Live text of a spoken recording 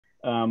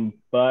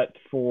But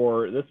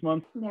for this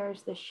month,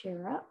 There's the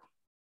share up.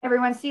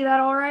 Everyone see that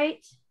all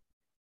right?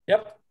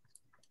 Yep.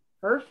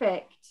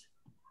 Perfect.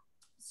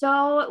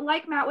 So,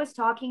 like Matt was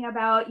talking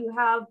about, you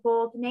have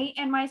both Nate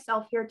and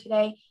myself here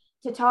today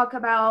to talk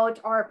about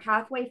our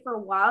Pathway for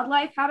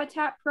Wildlife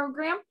Habitat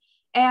program.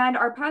 And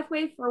our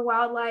Pathway for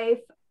Wildlife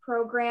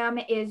program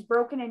is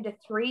broken into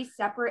three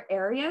separate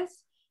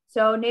areas.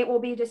 So, Nate will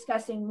be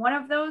discussing one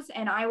of those,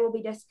 and I will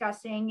be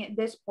discussing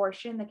this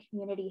portion, the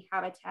community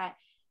habitat.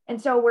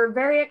 And so, we're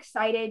very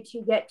excited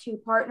to get to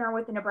partner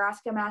with the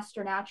Nebraska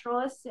Master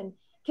Naturalists and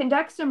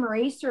conduct some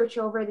research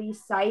over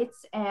these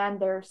sites and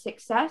their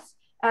success,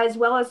 as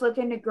well as look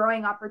into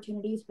growing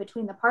opportunities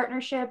between the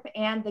partnership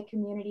and the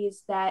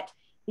communities that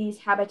these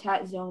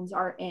habitat zones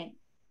are in.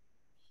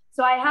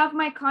 So I have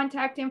my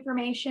contact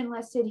information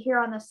listed here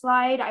on the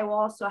slide. I will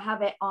also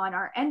have it on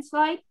our end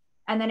slide,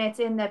 and then it's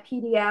in the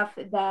PDF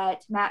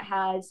that Matt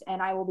has,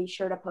 and I will be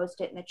sure to post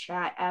it in the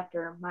chat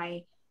after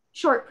my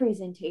short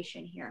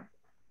presentation here.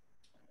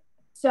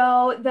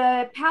 So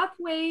the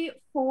Pathway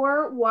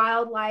for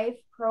Wildlife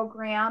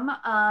program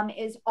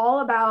is all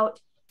about,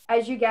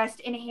 as you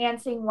guessed,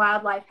 enhancing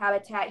wildlife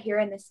habitat here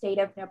in the state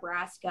of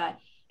Nebraska.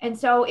 And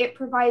so it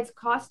provides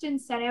cost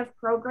incentive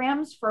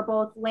programs for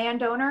both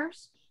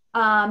landowners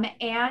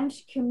and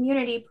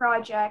community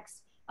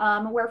projects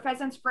where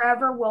Pheasants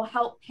Forever will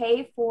help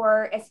pay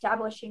for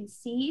establishing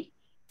seed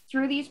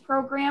through these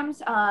programs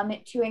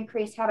to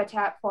increase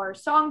habitat for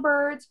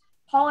songbirds,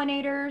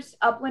 pollinators,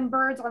 upland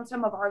birds on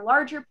some of our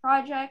larger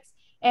projects,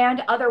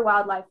 and other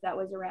wildlife that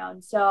was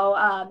around. So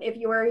if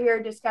you were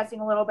here discussing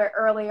a little bit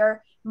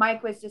earlier,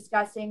 Mike was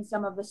discussing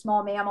some of the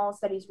small mammals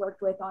that he's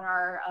worked with on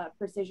our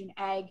precision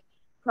ag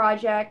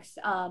projects.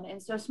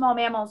 And so small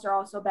mammals are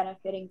also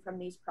benefiting from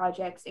these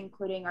projects,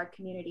 including our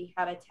community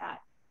habitat.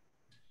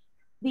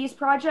 These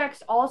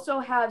projects also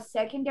have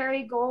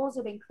secondary goals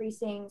of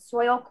increasing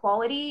soil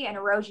quality and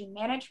erosion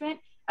management,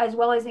 as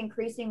well as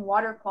increasing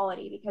water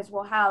quality, because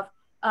we'll have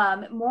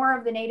more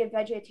of the native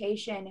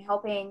vegetation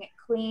helping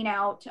clean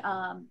out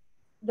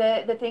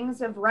the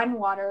things of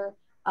rainwater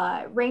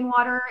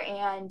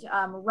and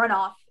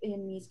runoff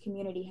in these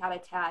community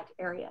habitat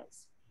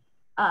areas.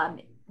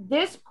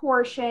 This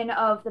portion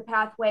of the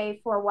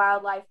Pathway for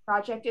Wildlife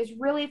project is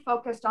really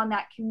focused on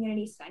that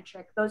community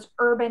centric, those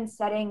urban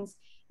settings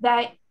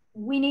that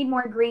we need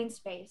more green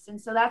space.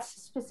 And so that's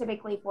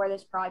specifically for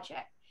this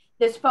project.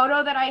 This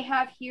photo that I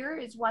have here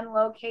is one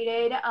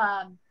located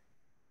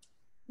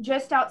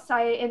just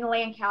outside in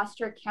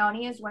Lancaster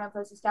County, is one of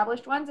those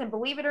established ones. And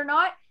believe it or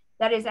not,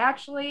 that is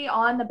actually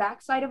on the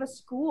backside of a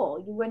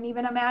school. You wouldn't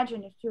even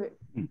imagine if you,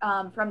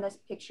 from this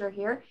picture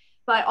here.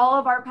 But all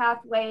of our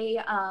pathway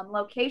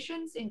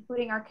locations,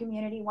 including our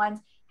community ones,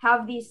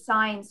 have these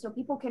signs so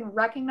people can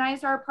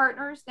recognize our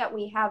partners that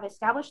we have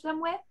established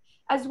them with,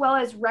 as well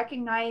as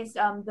recognize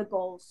the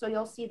goals. So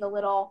you'll see the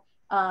little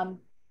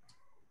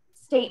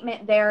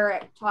statement there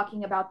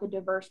talking about the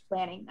diverse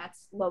planning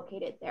that's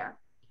located there.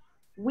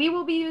 We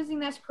will be using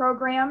this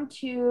program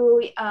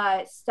to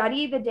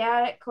study the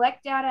data,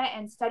 collect data,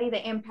 and study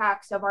the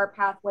impacts of our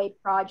pathway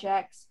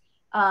projects,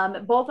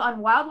 both on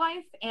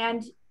wildlife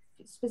and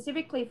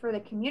specifically for the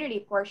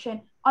community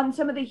portion on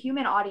some of the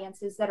human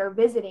audiences that are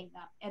visiting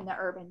them in the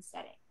urban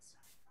settings.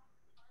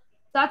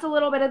 So that's a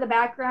little bit of the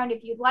background.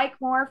 If you'd like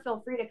more,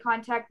 feel free to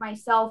contact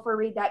myself or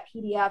read that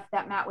PDF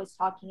that Matt was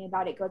talking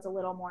about. It goes a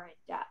little more in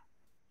depth.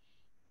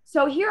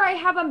 So here I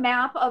have a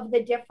map of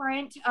the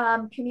different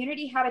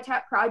community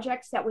habitat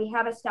projects that we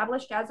have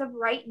established as of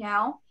right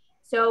now.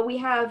 So we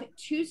have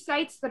 2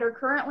 sites that are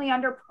currently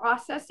under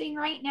processing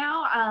right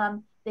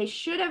now. They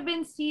should have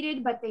been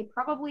seeded, but they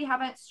probably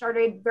haven't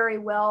started very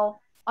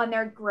well on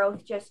their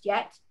growth just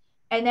yet.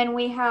 And then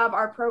we have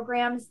our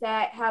programs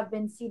that have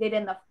been seeded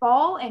in the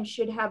fall and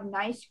should have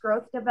nice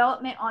growth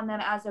development on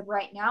them as of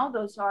right now.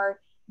 Those are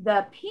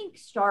the pink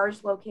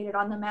stars located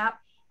on the map.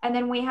 And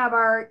then we have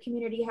our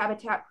community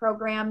habitat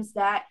programs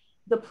that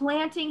the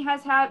planting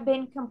has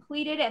been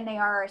completed and they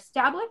are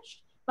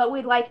established, but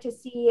we'd like to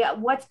see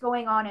what's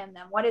going on in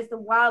them. What is the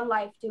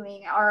wildlife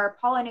doing? Are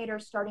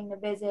pollinators starting to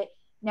visit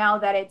now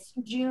that it's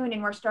June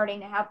and we're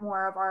starting to have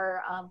more of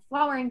our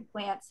flowering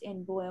plants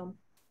in bloom?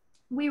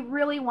 We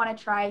really want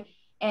to try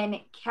and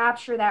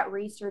capture that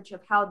research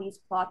of how these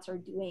plots are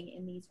doing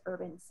in these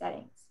urban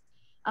settings.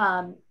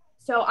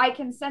 So I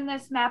can send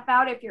this map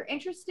out if you're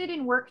interested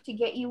in work to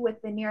get you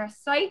with the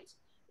nearest site.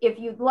 If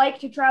you'd like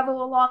to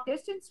travel a long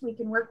distance, we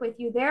can work with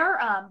you there.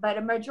 But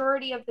a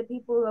majority of the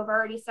people who have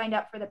already signed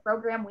up for the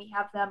program, we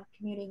have them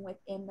commuting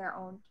within their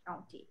own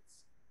counties.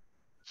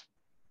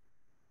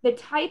 The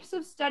types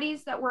of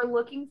studies that we're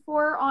looking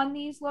for on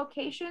these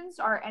locations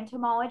are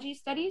entomology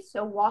studies,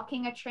 so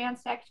walking a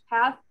transect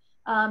path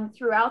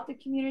throughout the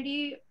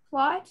community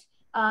plot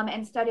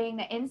and studying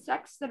the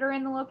insects that are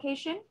in the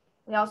location.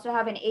 We also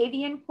have an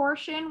avian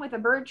portion with a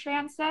bird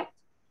transect,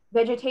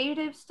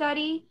 vegetative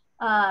study,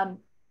 and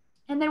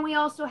then we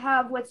also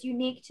have what's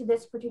unique to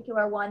this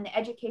particular one, the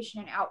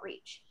education and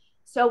outreach.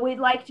 So we'd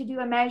like to do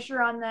a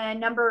measure on the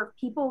number of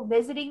people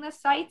visiting the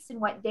sites and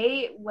what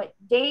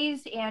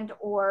days and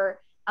or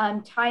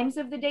times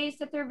of the days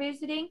that they're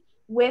visiting,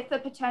 with the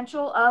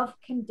potential of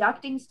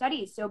conducting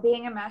studies. So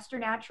being a master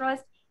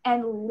naturalist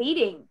and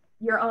leading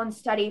your own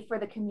study for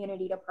the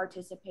community to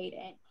participate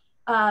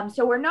in.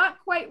 So we're not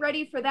quite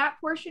ready for that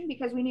portion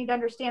because we need to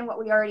understand what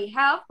we already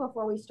have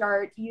before we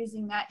start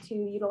using that to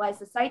utilize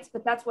the sites,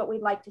 but that's what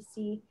we'd like to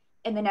see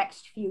in the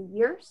next few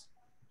years.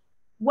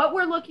 What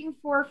we're looking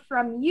for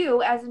from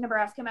you as a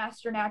Nebraska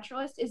Master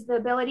Naturalist is the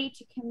ability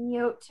to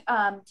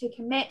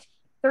commit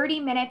 30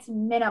 minutes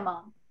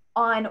minimum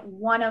on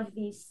one of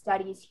these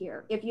studies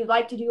here. If you'd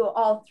like to do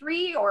all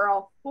 3 or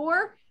all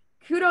 4,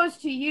 kudos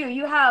to you.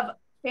 You have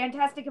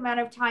fantastic amount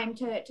of time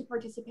to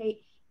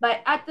participate,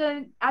 but at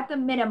the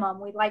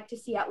minimum, we'd like to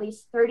see at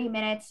least 30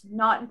 minutes,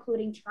 not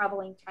including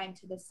traveling time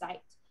to the site.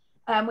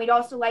 We'd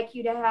also like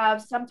you to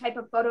have some type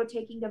of photo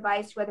taking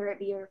device, whether it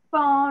be your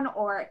phone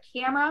or a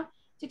camera,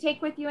 to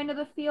take with you into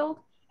the field,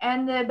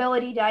 and the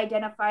ability to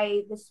identify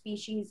the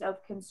species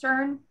of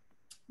concern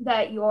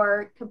that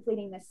you're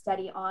completing this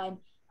study on,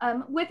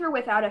 with or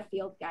without a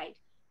field guide.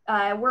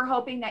 We're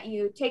hoping that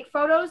you take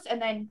photos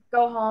and then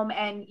go home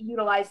and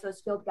utilize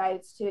those field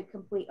guides to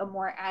complete a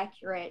more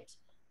accurate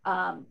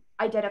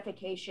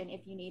identification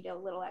if you need a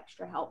little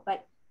extra help,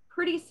 but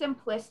pretty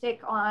simplistic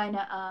on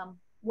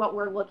what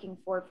we're looking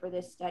for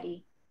this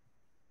study.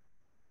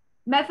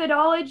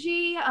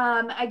 Methodology,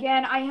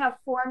 again, I have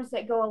forms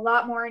that go a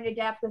lot more into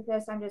depth with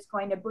this. I'm just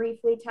going to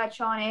briefly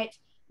touch on it.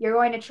 You're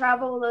going to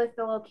travel with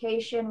the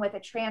location with a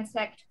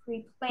transect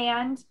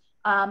pre-planned.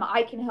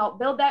 I can help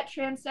build that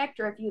transect,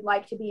 or if you'd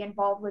like to be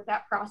involved with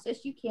that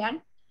process, you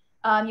can.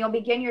 You'll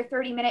begin your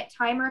 30-minute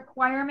time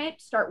requirement,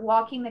 start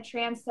walking the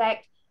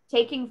transect,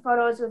 taking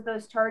photos of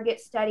those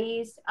target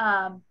studies,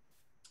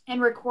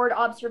 and record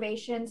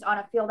observations on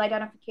a field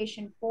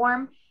identification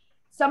form.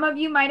 Some of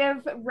you might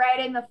have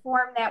read in the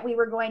form that we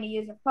were going to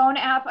use a phone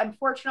app.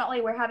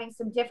 Unfortunately, we're having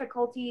some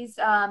difficulties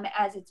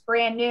as it's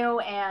brand new,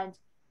 and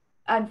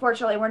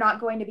unfortunately, we're not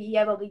going to be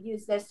able to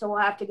use this, so we'll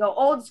have to go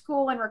old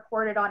school and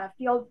record it on a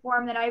field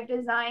form that I've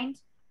designed.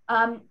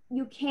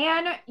 You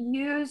can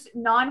use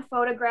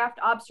non-photographed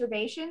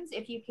observations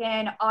if you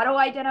can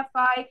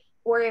auto-identify,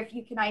 or if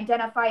you can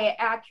identify it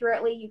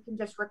accurately, you can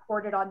just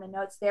record it on the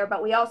notes there.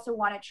 But we also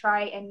want to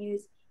try and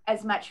use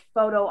as much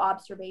photo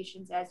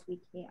observations as we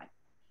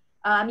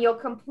can. You'll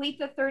complete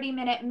the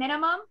 30-minute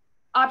minimum.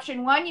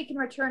 Option 1, you can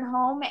return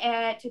home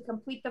to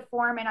complete the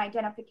form and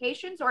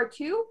identifications, or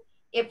 2,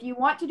 if you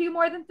want to do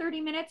more than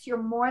 30 minutes, you're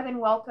more than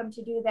welcome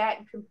to do that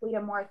and complete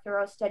a more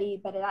thorough study,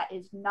 but that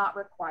is not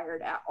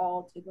required at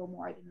all to go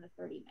more than the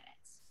 30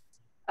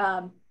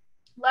 minutes.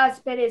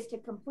 Last bit is to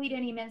complete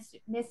any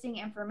missing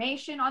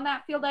information on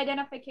that field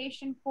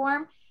identification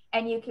form,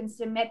 and you can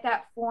submit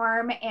that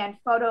form and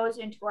photos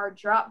into our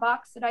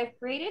Dropbox that I've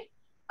created,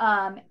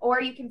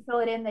 or you can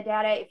fill it in the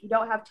data. If you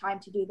don't have time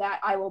to do that,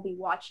 I will be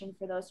watching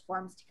for those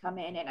forms to come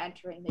in and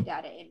entering the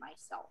data in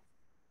myself.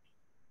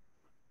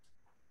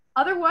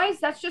 Otherwise,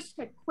 that's just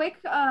a quick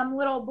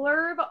little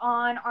blurb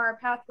on our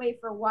Pathway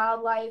for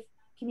Wildlife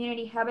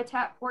community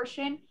habitat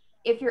portion.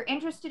 If you're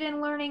interested in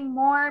learning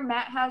more,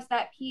 Matt has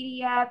that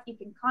PDF. You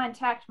can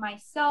contact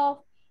myself,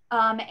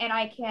 and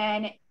I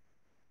can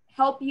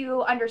help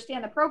you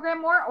understand the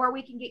program more, or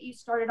we can get you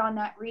started on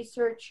that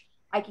research.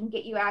 I can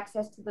get you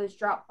access to those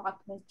Dropbox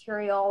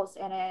materials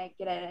and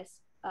get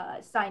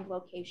a signed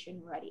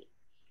location ready.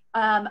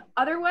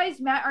 Otherwise,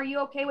 Matt, are you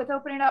okay with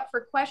opening it up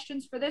for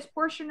questions for this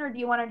portion, or do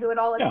you want to do it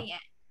all at the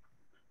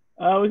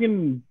end? We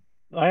can.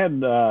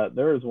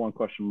 There is one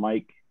question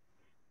Mike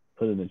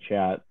put in the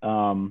chat.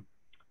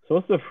 So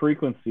what's the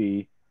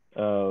frequency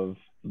of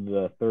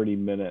the 30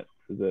 minutes?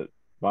 Is it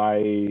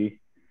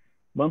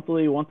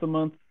bi-monthly, once a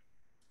month?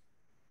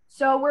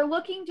 So we're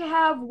looking to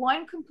have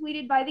one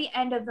completed by the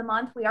end of the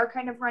month. We are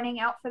kind of running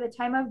out for the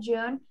time of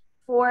June.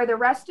 For the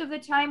rest of the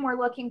time, we're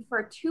looking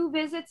for 2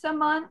 visits a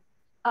month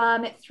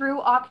through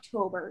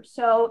October.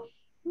 So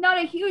not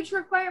a huge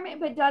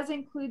requirement, but does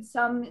include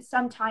some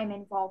time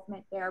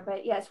involvement there.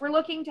 But yes, we're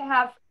looking to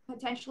have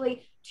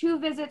potentially 2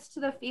 visits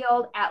to the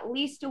field at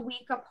least a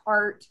week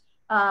apart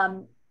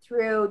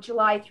through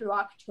July through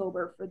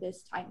October for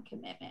this time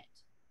commitment.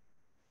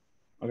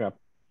 Okay.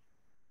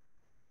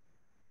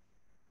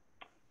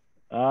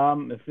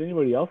 If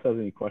anybody else has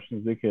any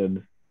questions, they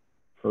could,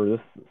 for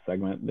this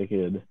segment, they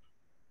could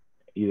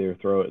either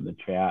throw it in the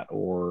chat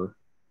or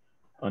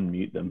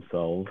unmute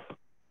themselves.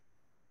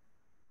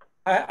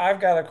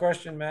 I've got a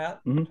question, Matt.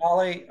 Mm-hmm.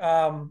 Holly,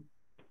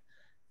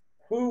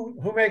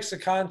 who makes the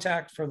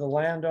contact for the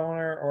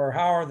landowner, or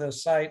how are the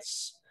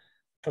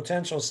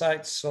potential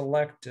sites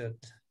selected?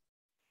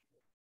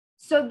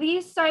 So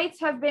these sites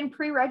have been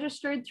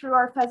pre-registered through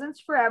our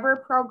Pheasants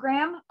Forever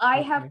program.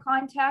 I have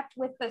contact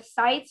with the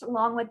sites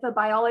along with the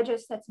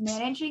biologist that's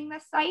managing the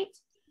site.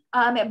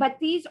 But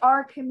these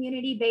are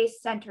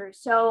community-based centers.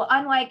 So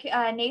unlike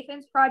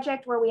Nathan's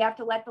project where we have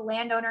to let the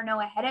landowner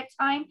know ahead of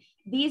time,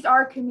 these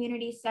are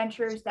community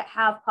centers that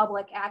have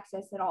public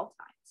access at all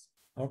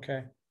times.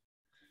 Okay.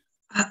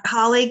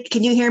 Holly,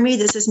 can you hear me?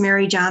 This is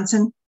Mary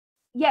Johnson.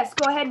 Yes,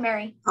 go ahead,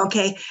 Mary.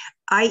 Okay.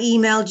 I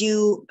emailed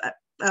you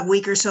a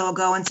week or so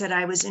ago and said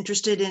I was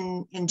interested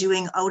in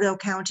doing Odo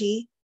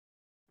County.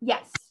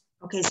 Yes.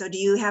 Okay, so do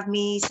you have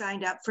me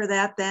signed up for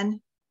that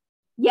then?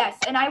 Yes,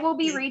 and I will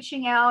be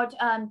reaching out.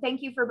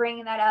 Thank you for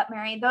bringing that up,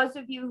 Mary. Those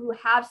of you who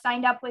have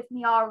signed up with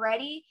me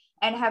already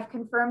and have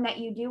confirmed that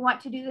you do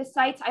want to do the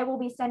sites, I will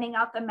be sending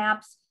out the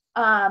maps.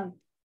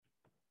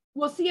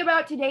 We'll see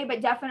about today,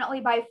 but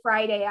definitely by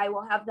Friday, I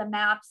will have the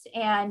maps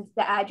and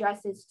the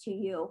addresses to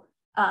you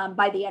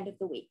by the end of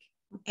the week.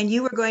 And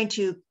you were going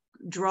to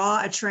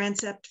draw a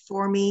transept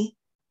for me?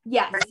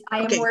 Yes,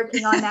 I am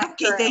working on that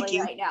Okay, thank currently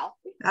you. right now.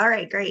 All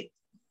right, great.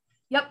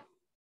 Yep.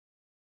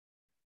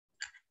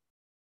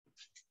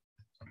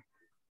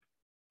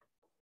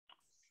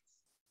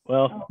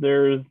 Well,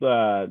 there's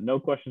no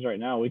questions right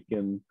now. We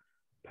can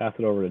pass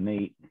it over to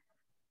Nate.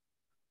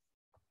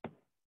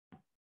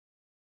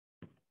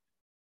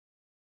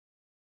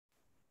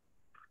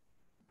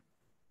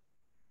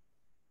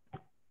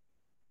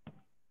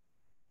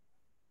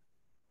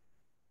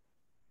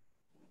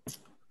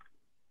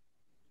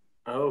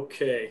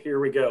 Okay, here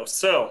we go.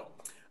 So,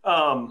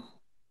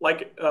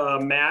 like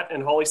Matt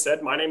and Holly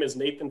said, my name is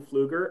Nathan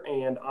Pfluger,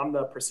 and I'm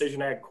the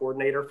Precision Ag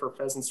Coordinator for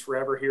Pheasants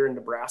Forever here in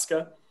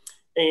Nebraska.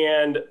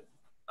 And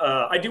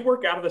I do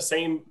work out of the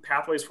same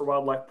Pathways for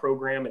Wildlife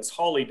program as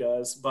Holly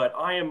does, but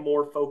I am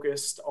more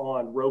focused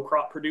on row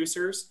crop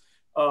producers.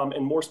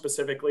 And more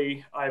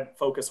specifically, I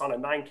focus on a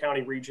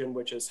 9-county region,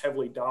 which is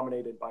heavily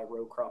dominated by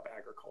row crop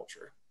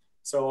agriculture.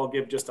 So I'll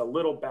give just a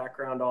little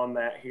background on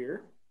that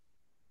here.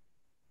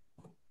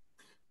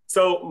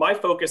 So my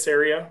focus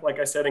area, like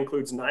I said,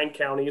 includes 9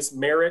 counties: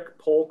 Merrick,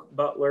 Polk,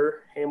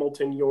 Butler,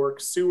 Hamilton,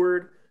 York,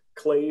 Seward,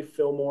 Clay,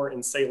 Fillmore,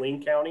 and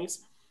Saline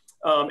counties.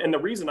 And the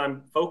reason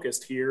I'm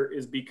focused here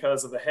is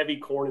because of the heavy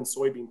corn and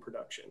soybean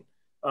production.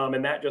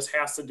 And that just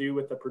has to do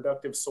with the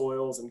productive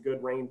soils and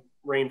good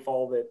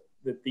rainfall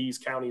that these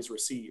counties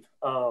receive.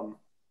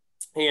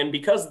 And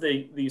because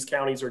these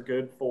counties are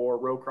good for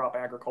row crop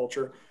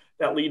agriculture,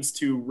 that leads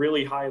to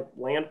really high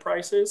land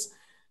prices.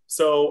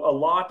 So a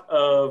lot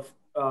of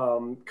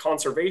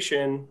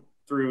conservation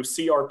through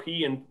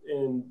CRP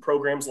and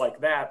programs like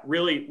that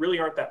really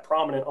aren't that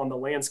prominent on the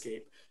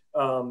landscape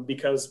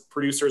because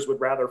producers would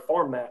rather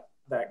farm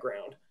that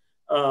ground.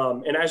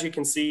 And as you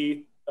can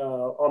see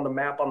on the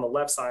map on the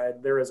left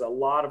side, there is a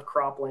lot of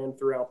cropland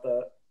throughout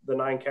the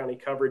 9-county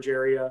coverage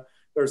area.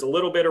 There's a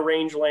little bit of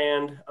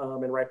rangeland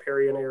and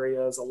riparian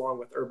areas along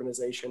with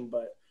urbanization,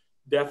 but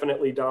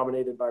definitely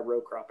dominated by row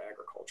crop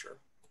agriculture.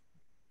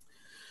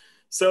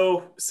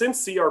 So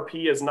since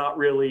CRP is not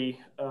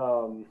really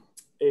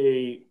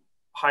a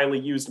highly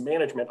used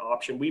management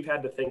option, we've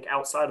had to think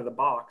outside of the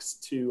box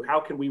to how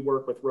can we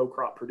work with row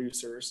crop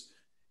producers?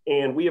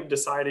 And we have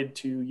decided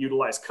to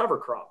utilize cover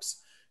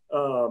crops.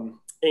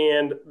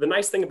 And the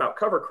nice thing about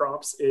cover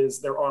crops is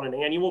they're on an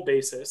annual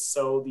basis.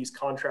 So these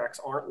contracts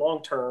aren't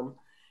long-term.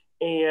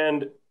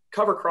 And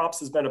cover crops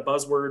has been a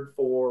buzzword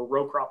for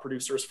row crop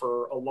producers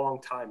for a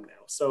long time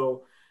now.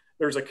 So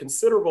there's a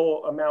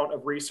considerable amount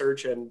of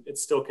research, and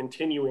it's still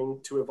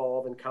continuing to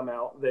evolve and come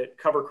out, that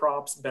cover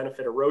crops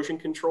benefit erosion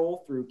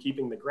control through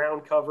keeping the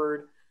ground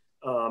covered,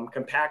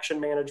 compaction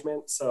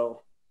management.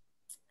 So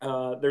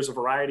there's a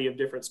variety of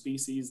different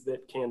species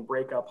that can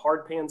break up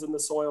hard pans in the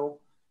soil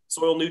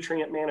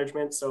nutrient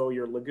management. So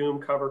your legume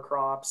cover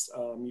crops,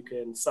 you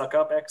can suck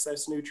up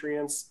excess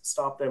nutrients,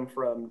 stop them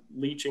from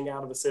leaching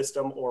out of the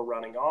system or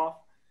running off.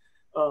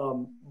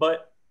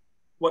 But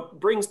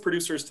what brings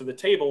producers to the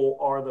table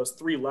are those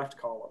 3 left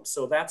columns.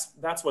 So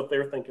that's what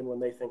they're thinking when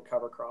they think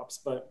cover crops.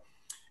 But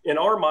in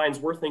our minds,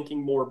 we're thinking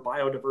more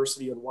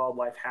biodiversity and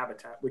wildlife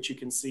habitat, which you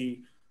can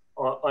see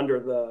under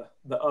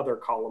the other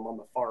column on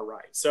the far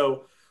right.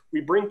 So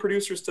we bring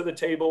producers to the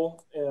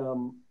table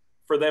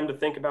for them to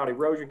think about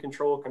erosion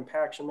control,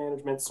 compaction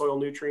management, soil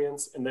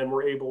nutrients, and then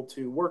we're able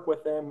to work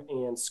with them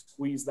and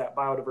squeeze that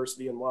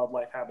biodiversity and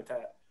wildlife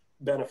habitat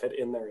benefit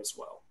in there as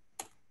well.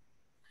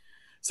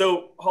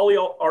 So Holly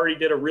already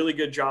did a really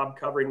good job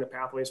covering the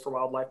Pathways for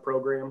Wildlife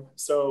program.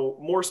 So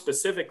more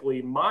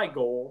specifically, my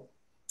goal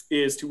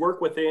is to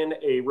work within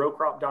a row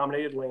crop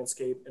dominated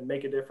landscape and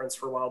make a difference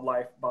for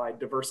wildlife by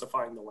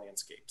diversifying the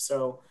landscape.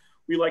 So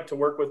we like to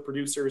work with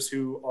producers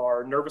who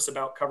are nervous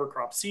about cover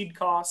crop seed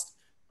cost,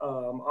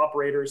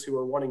 operators who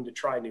are wanting to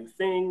try new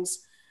things,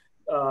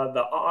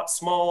 the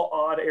small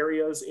odd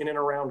areas in and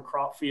around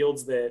crop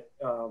fields that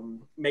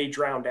may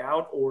drown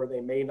out or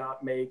they may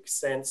not make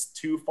sense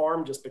to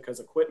farm just because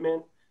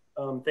equipment,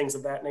 things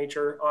of that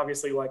nature.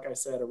 Obviously, like I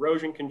said,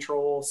 erosion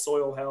control,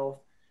 soil health.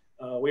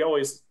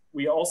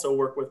 We also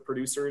work with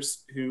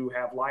producers who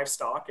have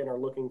livestock and are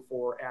looking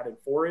for added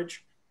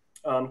forage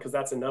because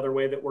that's another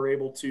way that we're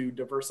able to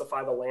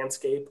diversify the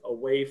landscape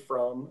away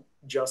from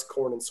just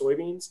corn and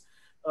soybeans.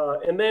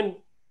 And then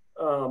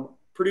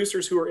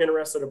producers who are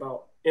interested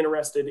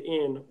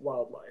in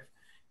wildlife.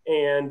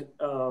 And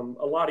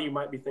a lot of you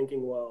might be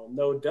thinking, well,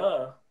 no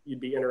duh, you'd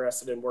be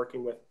interested in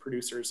working with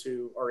producers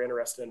who are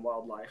interested in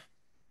wildlife.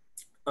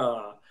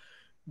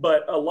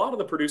 But a lot of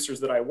the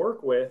producers that I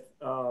work with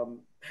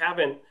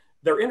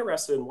they're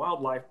interested in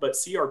wildlife, but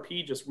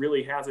CRP just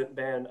really hasn't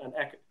been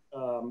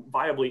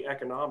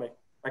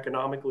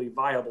economically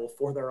viable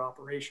for their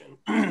operation.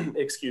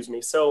 Excuse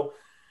me. So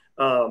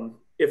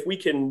if we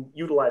can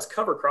utilize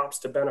cover crops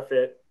to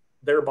benefit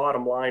their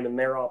bottom line and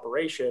their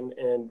operation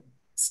and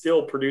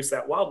still produce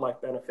that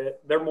wildlife benefit,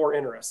 they're more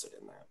interested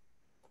in that.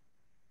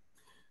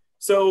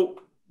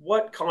 So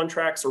what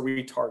contracts are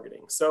we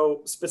targeting?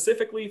 So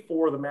specifically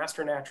for the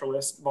master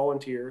naturalist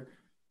volunteer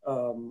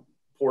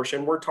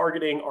portion, we're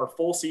targeting our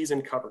full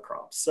season cover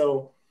crops.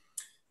 So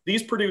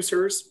these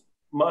producers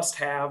must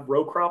have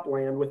row crop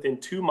land within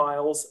 2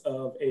 miles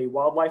of a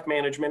wildlife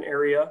management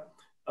area,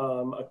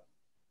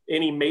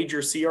 any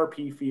major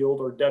CRP field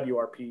or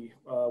WRP,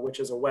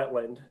 which is a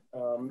wetland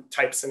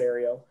type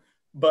scenario.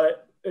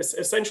 But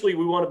essentially,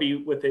 we want to be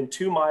within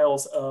 2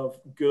 miles of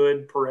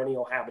good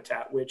perennial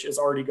habitat, which is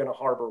already going to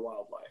harbor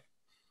wildlife.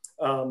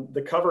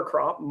 The cover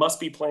crop must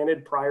be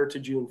planted prior to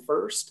June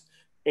 1st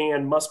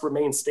and must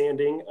remain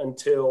standing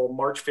until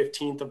March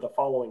 15th of the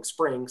following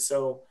spring.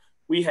 So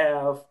we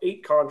have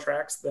 8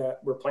 contracts that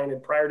were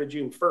planted prior to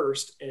June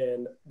 1st,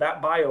 and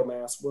that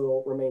biomass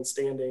will remain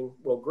standing,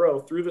 will grow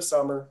through the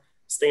summer,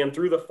 stand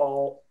through the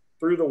fall,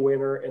 through the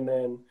winter, and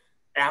then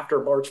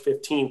after March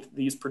 15th,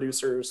 these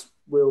producers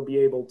will be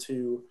able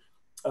to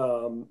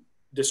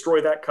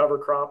destroy that cover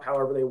crop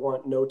however they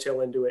want,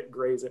 no-till into it,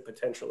 graze it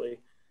potentially,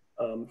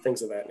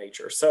 things of that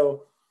nature.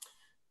 So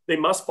they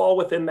must fall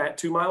within that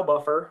 2-mile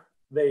buffer.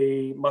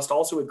 They must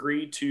also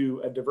agree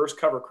to a diverse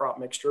cover crop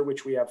mixture,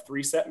 which we have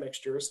 3 set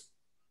mixtures.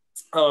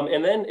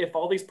 And then if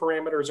all these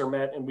parameters are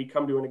met and we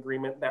come to an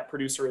agreement, that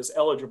producer is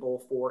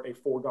eligible for a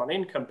foregone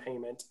income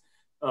payment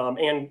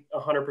and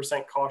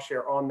 100% cost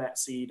share on that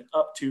seed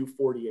up to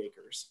 40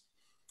 acres.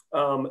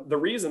 The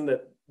reason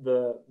that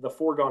the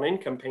foregone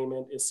income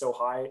payment is so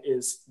high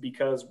is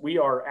because we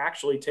are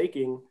actually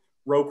taking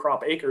row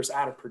crop acres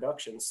out of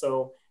production.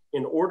 So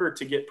in order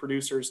to get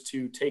producers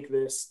to take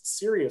this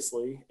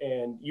seriously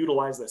and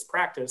utilize this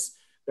practice,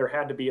 there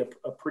had to be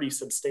a pretty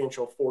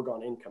substantial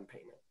foregone income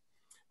payment.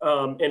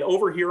 And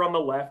over here on the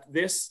left,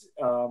 this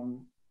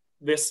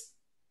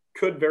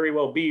could very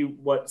well be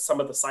what some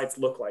of the sites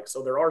look like.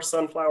 So there are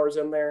sunflowers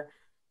in there.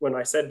 When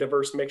I said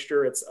diverse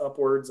mixture, it's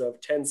upwards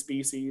of 10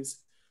 species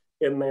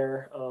in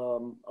there.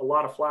 A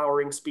lot of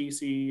flowering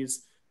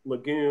species,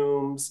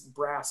 legumes,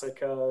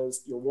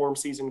 brassicas, your warm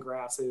season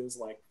grasses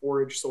like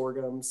forage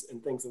sorghums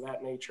and things of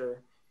that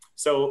nature.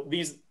 So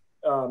these,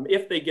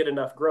 if they get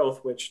enough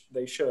growth, which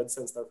they should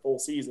since they're full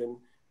season,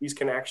 these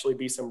can actually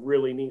be some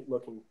really neat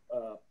looking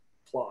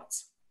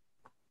plots.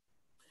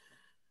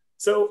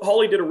 So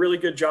Holly did a really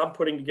good job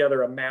putting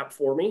together a map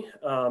for me.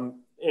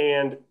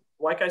 And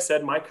like I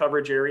said, my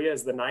coverage area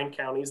is the 9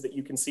 counties that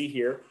you can see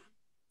here.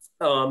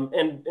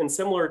 And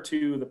similar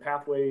to the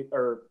pathway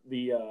or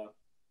the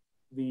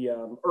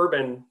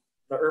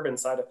urban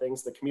side of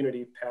things, the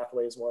community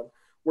pathways one,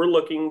 we're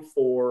looking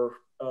for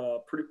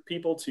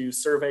people to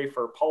survey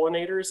for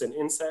pollinators and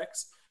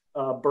insects,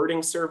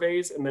 birding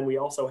surveys, and then we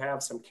also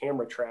have some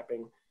camera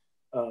trapping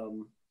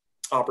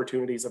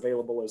opportunities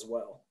available as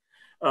well.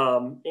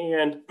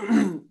 And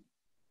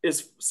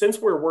since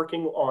we're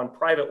working on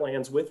private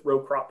lands with row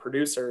crop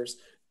producers,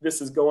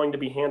 this is going to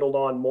be handled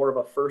on more of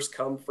a first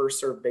come, first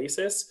served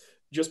basis,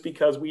 just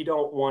because we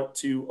don't want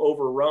to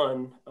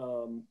overrun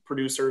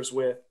producers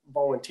with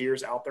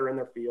volunteers out there in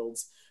their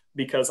fields,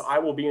 because I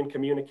will be in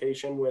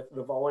communication with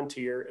the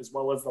volunteer as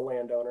well as the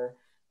landowner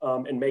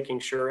and making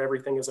sure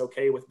everything is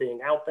okay with being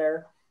out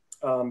there,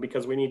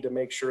 because we need to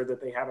make sure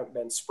that they haven't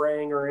been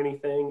spraying or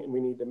anything, and we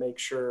need to make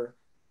sure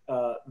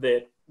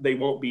that they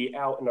won't be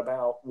out and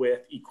about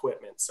with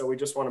equipment. So we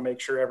just want to make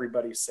sure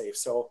everybody's safe.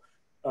 So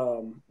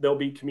there'll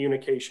be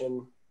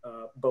communication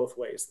both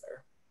ways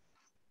there.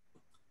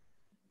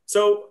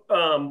 So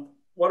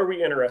what are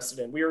we interested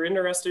in? We are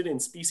interested in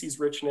species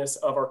richness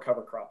of our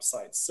cover crop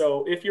sites.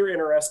 So if you're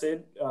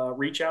interested,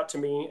 reach out to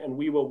me and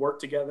we will work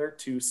together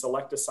to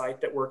select a site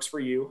that works for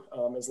you,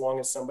 as long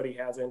as somebody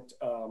hasn't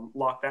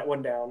locked that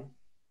one down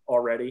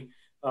already.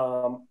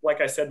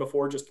 Like I said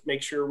before, just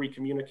make sure we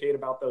communicate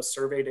about those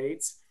survey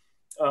dates.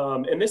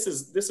 And this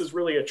is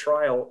really a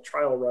trial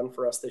run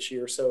for us this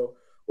year. So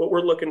what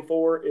we're looking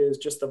for is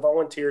just a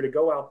volunteer to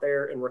go out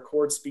there and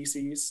record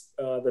species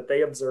that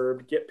they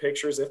observed, get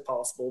pictures if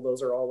possible.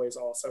 Those are always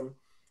awesome.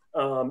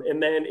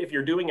 And then if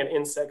you're doing an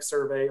insect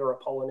survey or a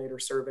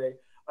pollinator survey,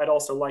 I'd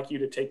also like you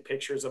to take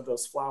pictures of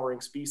those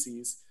flowering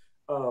species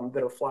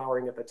that are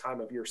flowering at the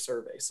time of your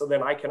survey. So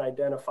then I can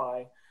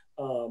identify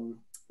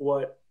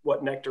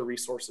what nectar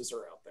resources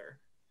are out there.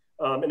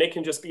 And it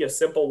can just be a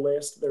simple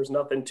list. There's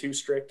nothing too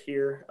strict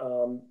here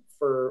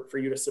for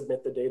you to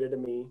submit the data to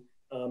me.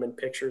 And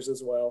pictures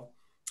as well.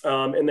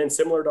 And then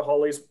similar to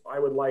Holly's, I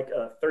would like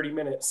a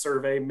 30-minute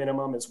survey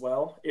minimum as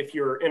well. If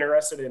you're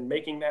interested in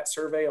making that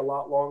survey a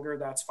lot longer,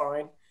 that's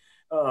fine.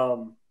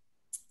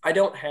 I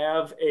don't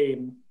have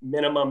a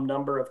minimum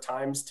number of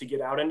times to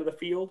get out into the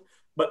field,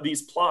 but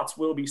these plots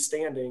will be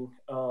standing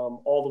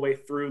all the way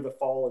through the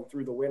fall and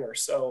through the winter.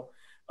 So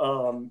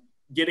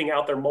getting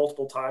out there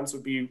multiple times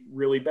would be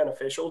really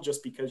beneficial,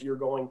 just because you're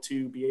going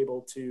to be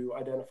able to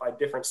identify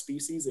different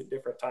species at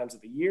different times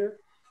of the year.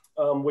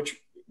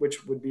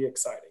 which would be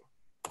exciting.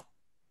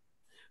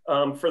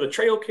 For the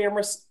trail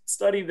camera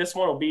study, this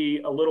one will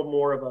be a little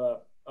more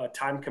of a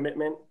time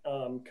commitment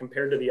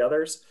compared to the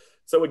others.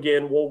 So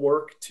again, we'll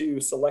work to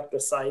select the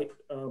site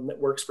that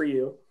works for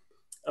you.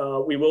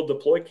 We will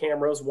deploy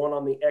cameras, one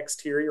on the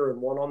exterior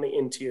and one on the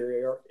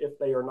interior if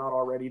they are not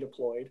already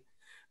deployed.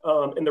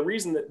 And the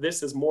reason that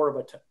this is more of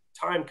a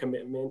time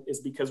commitment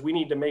is because we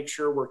need to make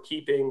sure we're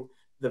keeping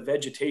the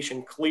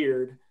vegetation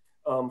cleared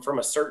from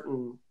a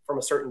certain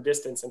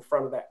distance in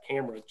front of that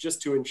camera,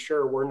 just to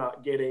ensure we're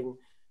not getting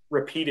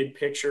repeated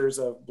pictures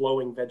of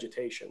blowing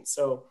vegetation.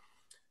 So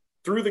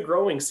through the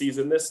growing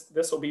season,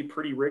 this will be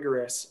pretty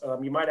rigorous.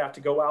 You might have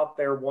to go out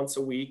there once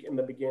a week in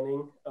the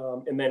beginning,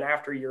 and then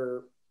after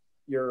you're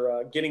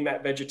getting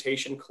that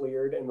vegetation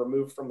cleared and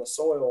removed from the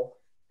soil,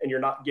 and you're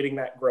not getting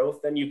that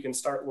growth, then you can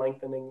start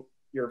lengthening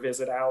your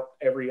visit out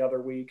every other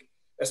week,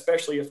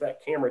 especially if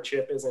that camera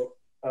chip isn't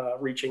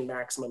reaching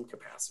maximum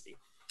capacity.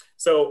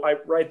 So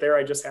right there,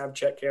 I just have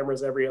check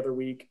cameras every other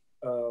week.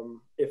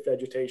 If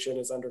vegetation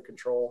is under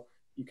control,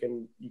 you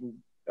can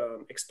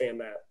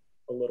expand that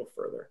a little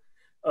further.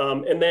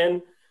 And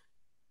then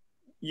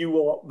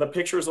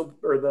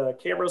the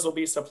cameras will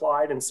be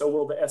supplied, and so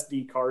will the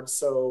SD cards.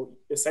 So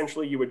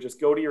essentially you would just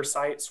go to your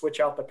site, switch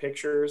out the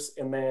pictures,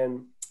 and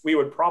then we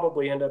would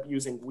probably end up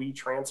using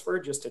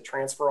WeTransfer just to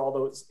transfer all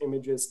those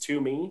images to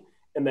me.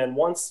 And then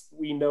once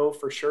we know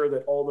for sure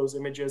that all those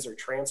images are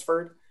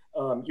transferred,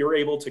 you're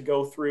able to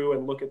go through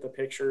and look at the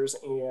pictures,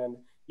 and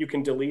you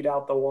can delete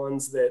out the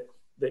ones that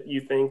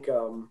you think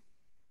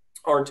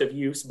aren't of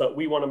use, but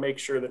we want to make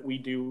sure that we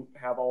do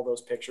have all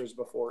those pictures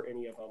before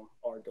any of them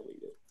are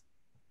deleted.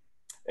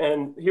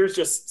 And here's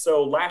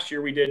so last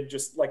year we did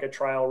just like a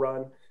trial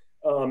run,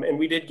 and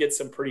we did get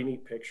some pretty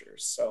neat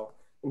pictures. So,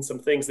 and some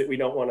things that we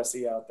don't want to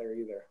see out there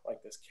either,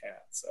 like this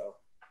cat. So,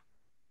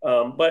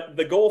 but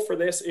the goal for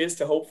this is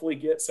to hopefully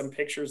get some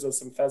pictures of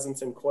some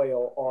pheasants and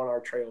quail on our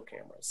trail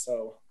cameras.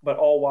 So, but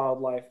all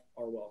wildlife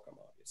are welcome,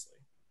 obviously.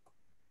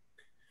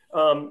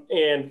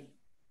 And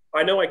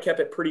I know I kept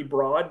it pretty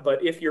broad,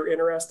 but if you're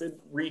interested,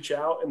 reach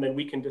out and then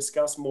we can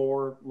discuss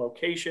more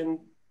location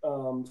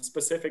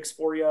specifics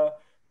for you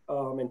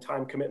and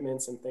time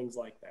commitments and things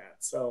like that.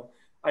 So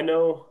I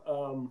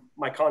know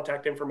my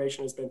contact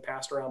information has been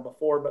passed around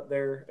before, but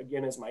there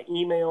again is my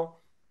email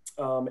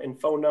and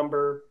phone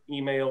number,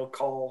 email,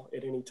 call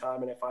at any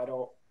time. And if I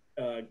don't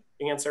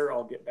answer,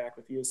 I'll get back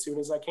with you as soon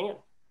as I can.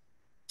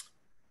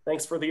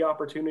 Thanks for the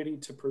opportunity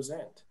to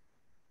present.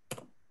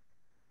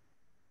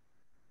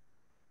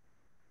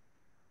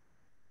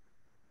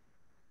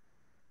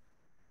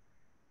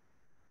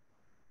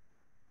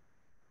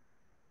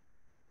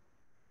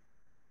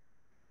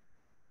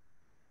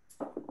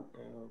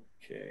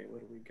 Okay, what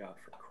do we got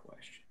for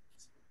questions?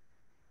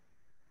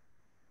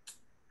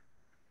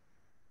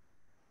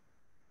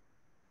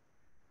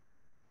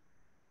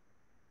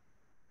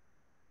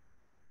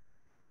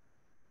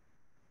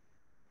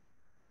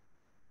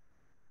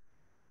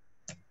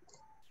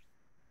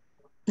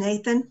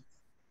 Nathan?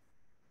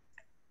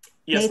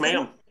 Yes, Nathan?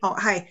 ma'am. Oh,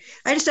 hi.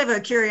 I just have a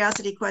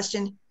curiosity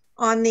question.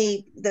 On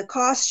the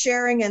cost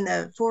sharing and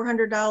the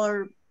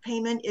 $400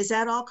 payment, is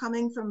that all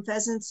coming from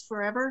Pheasants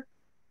Forever?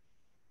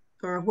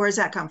 Or where does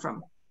that come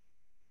from?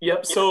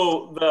 Yep.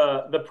 So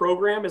the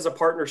program is a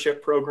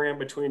partnership program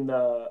between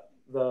the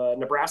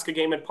Nebraska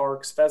Game and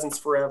Parks, Pheasants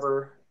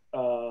Forever,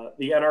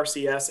 the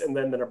NRCS, and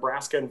then the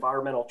Nebraska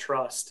Environmental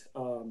Trust.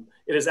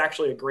 It is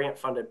actually a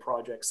grant-funded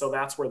project, so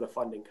that's where the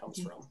funding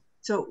comes from.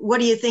 So what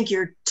do you think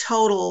your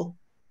total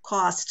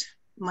cost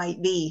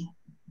might be?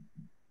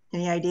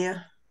 Any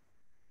idea?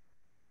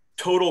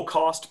 Total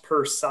cost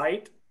per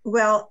site?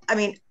 Well, I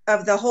mean,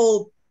 of the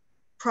whole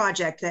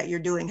project that you're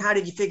doing, how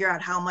did you figure out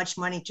how much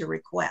money to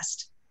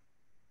request?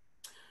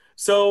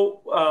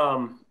 So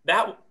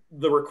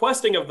the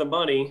requesting of the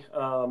money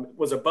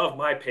was above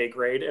my pay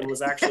grade and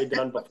was actually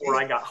done before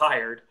I got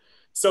hired.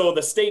 So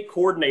the state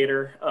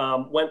coordinator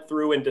went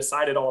through and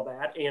decided all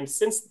that. And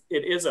since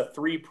it is a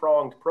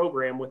three-pronged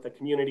program with the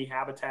community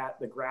habitat,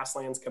 the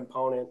grasslands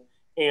component,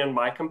 and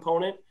my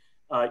component,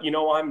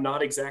 I'm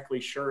not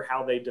exactly sure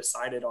how they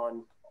decided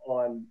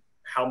on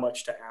how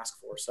much to ask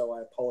for. So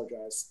I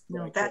apologize.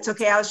 No, that's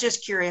okay. I was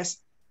just curious.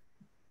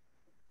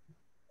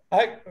 I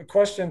have a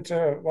question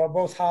to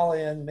both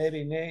Holly and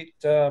maybe Nate.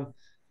 You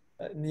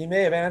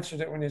may have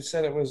answered it when you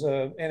said it was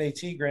a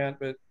NET grant,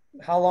 but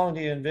how long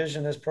do you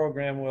envision this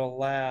program will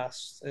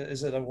last?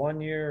 Is it a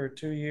 1 year or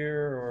 2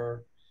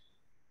 year,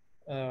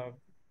 or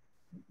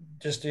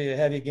just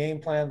have you game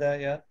planned that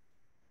yet?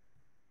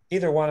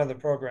 Either one of the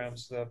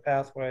programs, the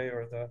pathway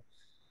or the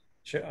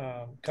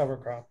cover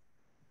crop.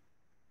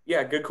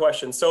 Yeah, good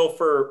question. So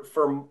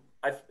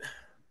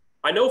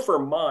I know for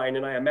mine,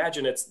 and I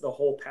imagine it's the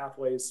whole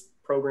pathways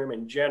program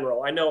in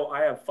general, I know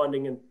I have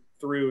funding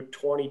through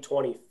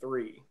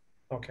 2023.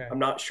 Okay. I'm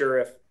not sure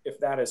if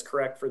that is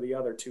correct for the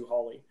other two,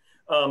 Holly.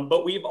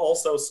 But we've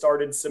also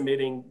started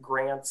submitting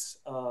grants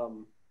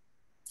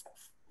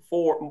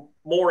for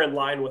more in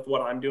line with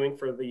what I'm doing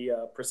for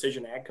the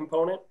precision ag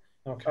component.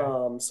 Okay.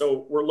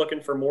 So we're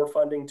looking for more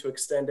funding to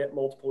extend it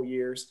multiple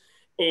years.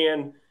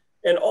 And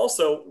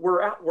also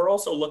we're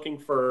also looking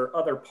for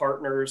other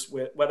partners,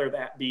 with whether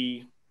that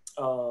be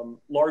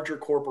larger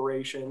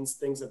corporations,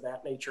 things of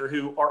that nature,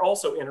 who are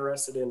also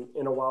interested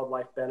in a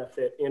wildlife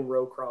benefit in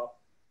row crop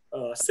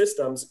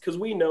systems, because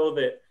we know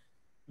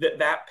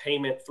that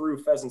payment through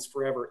Pheasants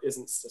Forever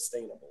isn't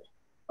sustainable.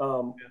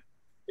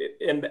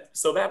 And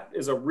so that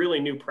is a really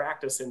new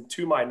practice, and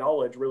to my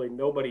knowledge, really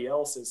nobody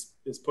else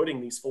is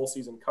putting these full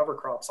season cover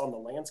crops on the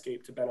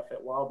landscape to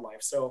benefit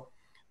wildlife. So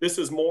this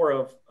is more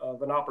of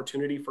an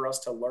opportunity for us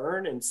to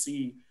learn and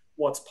see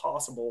what's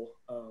possible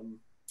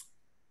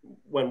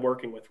when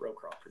working with row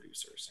crop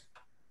producers.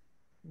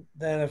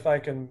 Then if I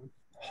can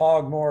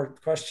hog more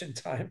question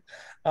time,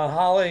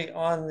 Holly,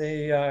 on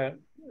the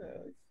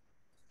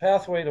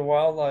Pathway to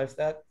Wildlife,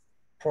 that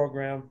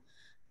program,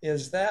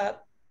 is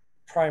that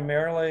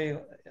primarily,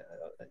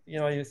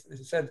 you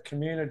said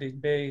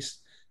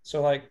community-based,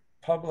 so like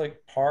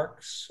public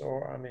parks,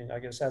 or, I mean, I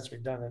guess that's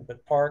redundant,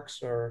 but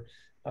parks or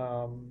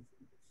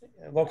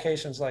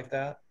locations like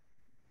that?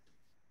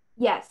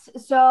 Yes.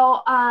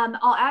 So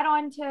I'll add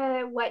on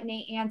to what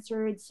Nate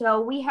answered.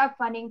 So we have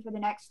funding for the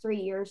next 3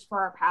 years for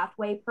our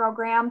Pathway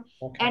program.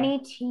 Okay.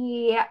 NET,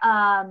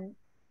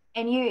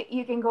 and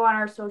you can go on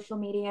our social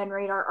media and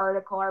read our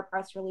article, our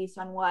press release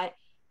on what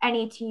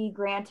NET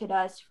granted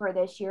us for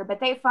this year, but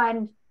they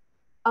fund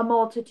a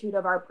multitude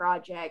of our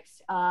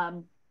projects.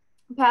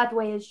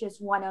 Pathway is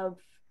just one of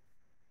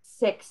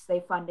 6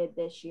 they funded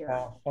this year.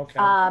 Wow.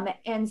 Okay.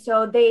 And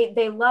so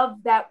they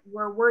love that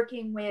we're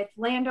working with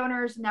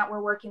landowners and that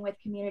we're working with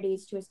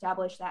communities to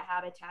establish that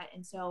habitat.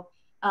 And so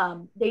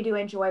they do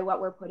enjoy what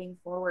we're putting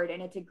forward,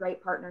 and it's a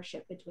great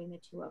partnership between the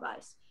two of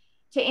us.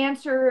 To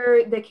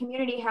answer the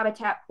community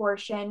habitat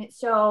portion,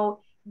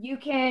 so you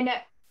can,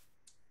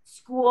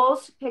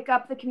 schools pick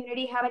up the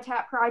community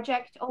habitat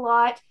project a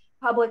lot,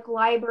 public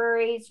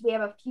libraries, we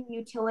have a few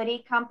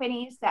utility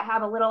companies that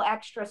have a little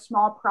extra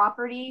small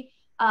property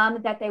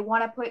that they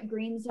want to put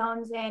green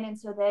zones in, and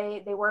so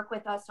they work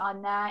with us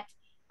on that.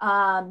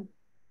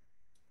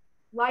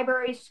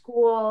 Libraries,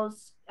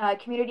 schools,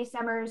 community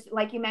centers,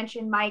 like you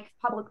mentioned, Mike,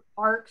 public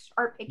parks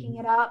are picking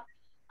it up.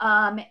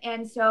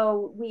 And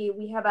so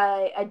we have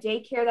a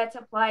daycare that's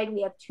applied.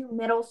 We have 2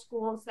 middle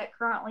schools that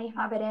currently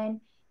have it in.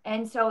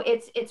 And so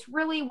it's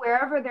really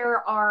wherever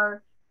there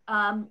are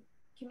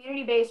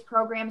community-based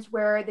programs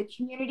where the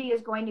community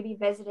is going to be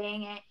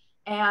visiting it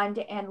and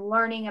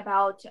learning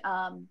about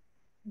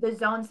the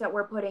zones that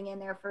we're putting in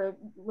there for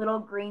little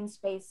green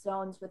space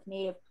zones with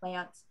native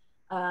plants.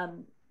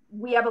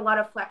 We have a lot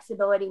of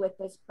flexibility with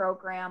this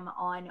program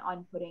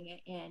on putting it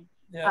in.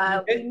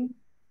 Yeah,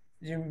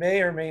 you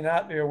may or may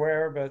not be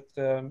aware, but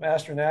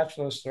master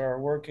naturalists are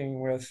working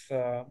with,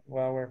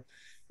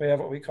 we have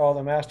what we call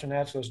the Master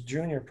Naturalist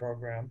Junior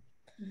Program,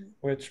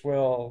 which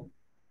will,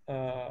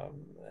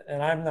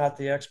 and I'm not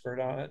the expert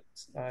on it.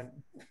 I'm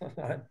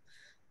a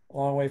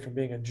long way from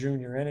being a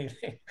junior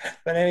anything.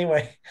 But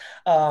anyway,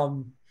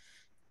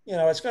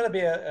 it's going to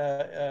be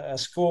a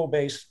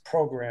school-based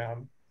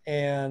program,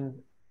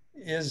 and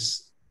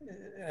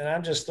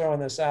I'm just throwing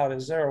this out,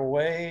 is there a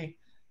way,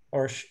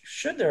 or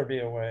should there be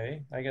a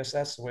way, I guess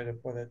that's the way to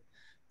put it,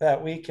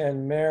 that we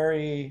can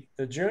marry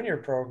the junior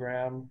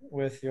program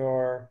with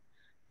your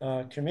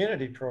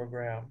community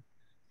program?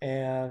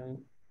 And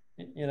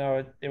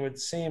it would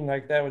seem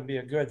like that would be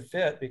a good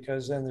fit,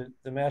 because then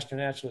the Master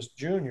Naturalist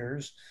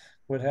Juniors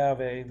would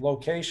have a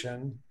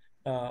location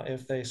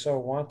if they so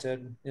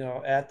wanted,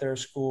 at their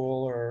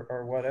school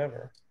or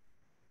whatever.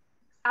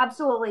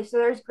 Absolutely. So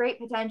there's great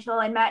potential,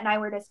 and Matt and I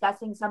were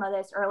discussing some of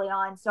this early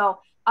on. So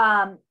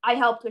I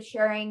helped with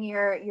sharing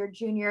your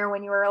junior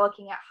when you were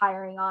looking at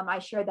hiring them. I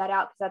shared that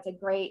out because that's a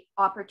great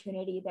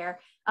opportunity there.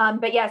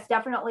 But yes,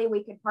 definitely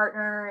we could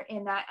partner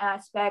in that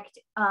aspect.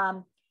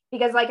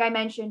 Because like I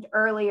mentioned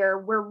earlier,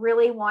 we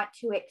really want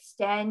to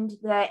extend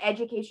the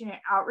education and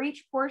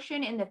outreach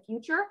portion in the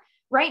future.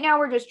 Right now,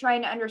 we're just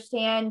trying to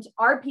understand,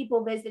 are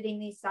people visiting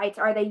these sites?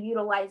 Are they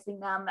utilizing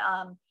them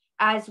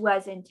as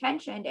was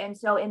intentioned? And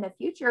so in the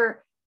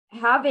future,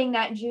 having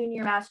that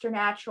junior master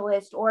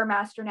naturalist or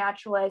master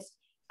naturalist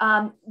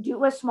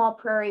do a small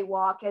prairie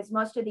walk, as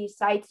most of these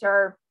sites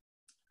are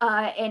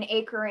an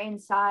acre in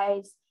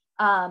size.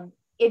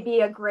 It'd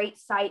be a great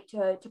site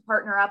to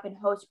partner up and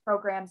host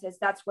programs, as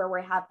that's where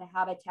we have the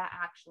habitat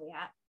actually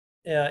at.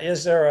 Yeah,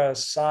 is there a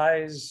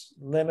size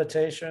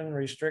limitation,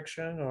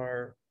 restriction,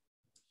 or?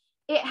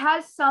 It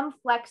has some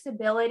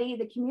flexibility.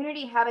 The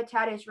community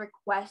habitat is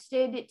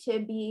requested to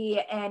be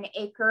an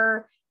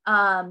acre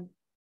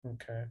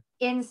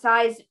in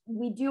size.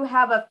 We do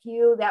have a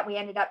few that we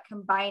ended up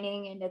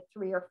combining into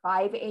 3 or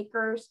 5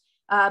 acres,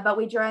 but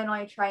we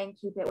generally try and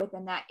keep it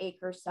within that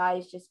acre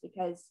size, just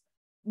because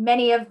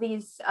many of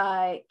these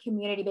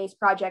community-based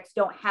projects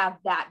don't have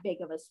that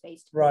big of a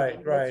space to right.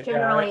 It's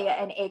generally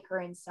an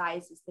acre in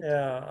size is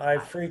the I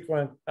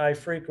frequent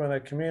a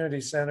community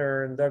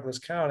center in Douglas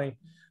County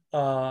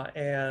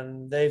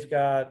and they've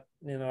got,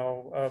 you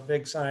know, a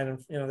big sign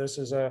of, you know, this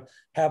is a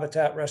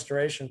habitat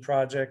restoration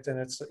project, and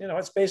it's, you know,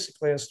 it's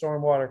basically a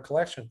stormwater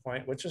collection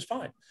point, which is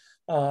fine.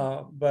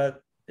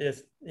 But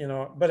if, you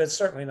know, but it's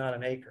certainly not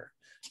an acre.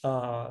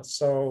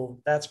 So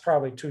that's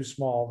probably too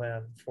small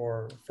then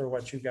for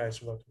what you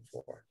guys are looking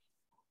for.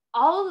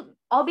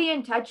 I'll be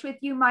in touch with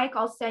you, Mike.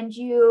 I'll send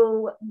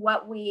you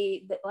what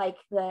we like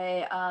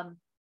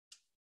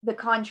the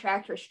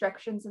contract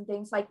restrictions and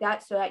things like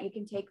that, so that you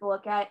can take a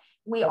look at.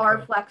 We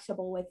are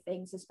flexible with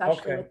things,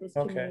 especially with this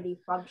community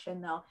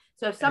function though.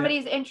 So if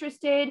somebody's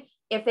interested,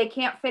 if they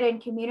can't fit in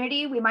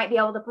community, we might be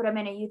able to put them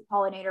in a youth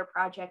pollinator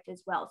project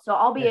as well. So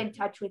I'll be in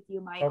touch with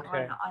you, Mike,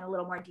 on a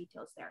little more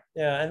details there.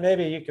 Yeah, and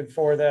maybe you could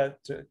forward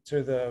that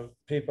to the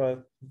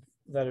people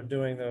that are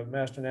doing the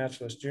Master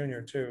Naturalist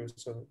Junior too,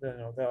 so you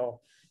know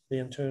they'll be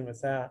in tune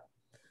with that.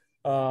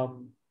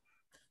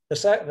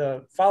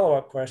 The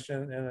follow-up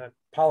question, and I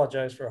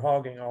apologize for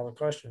hogging all the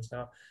questions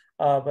now,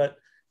 but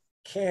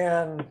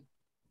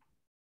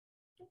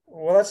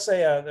well, let's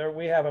say there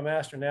we have a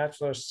Master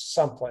Naturalist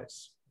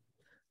someplace.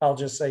 I'll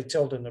just say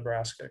Tilden,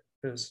 Nebraska,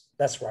 because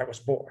that's where I was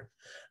born.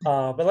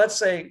 But let's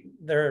say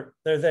they're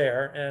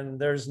there and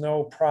there's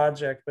no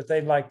project, but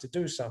they'd like to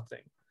do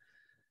something.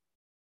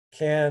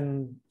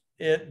 Can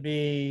it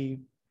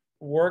be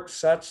worked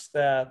such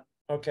that,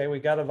 okay, we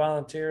got a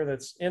volunteer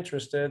that's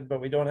interested,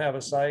 but we don't have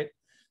a site,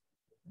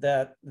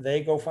 that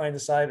they go find a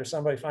site, or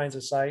somebody finds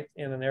a site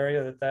in an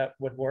area that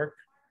would work?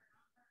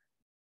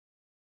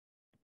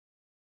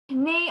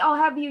 Nate, I'll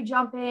have you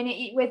jump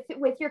in.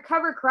 With your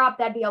cover crop,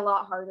 that'd be a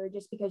lot harder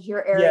just because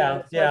your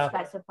area is so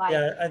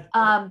specified.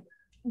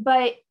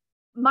 But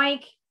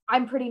Mike,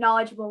 I'm pretty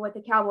knowledgeable with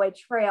the Cowboy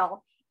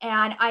Trail,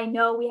 and I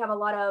know we have a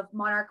lot of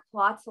monarch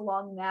plots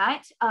along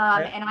that.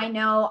 And I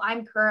know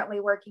I'm currently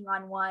working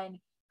on one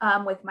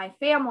with my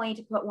family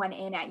to put one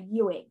in at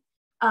Ewing.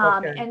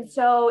 And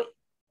so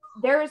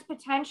there's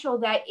potential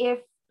that if,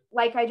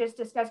 like I just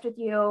discussed with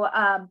you,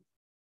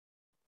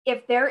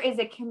 if there is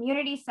a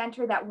community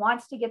center that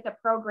wants to get the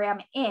program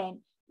in,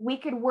 we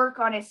could work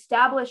on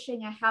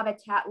establishing a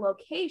habitat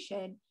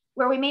location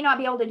where we may not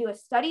be able to do a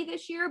study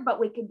this year, but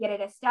we could get it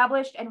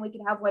established and we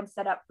could have one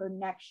set up for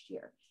next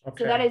year.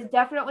 So that is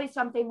definitely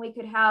something we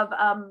could have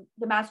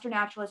the Master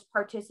Naturalist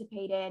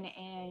participate in.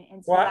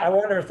 And well, I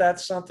wonder if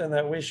that's something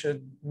that we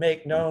should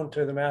make known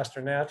to the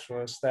Master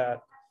Naturalist,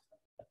 that,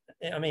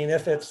 I mean,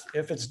 if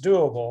it's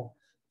doable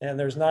and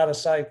there's not a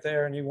site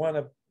there and you want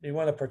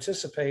to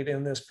participate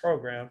in this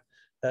program,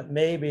 that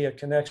maybe a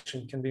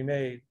connection can be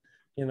made.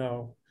 You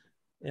know,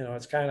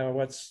 it's kind of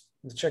what's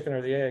the chicken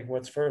or the egg,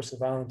 what's first, the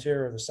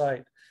volunteer or the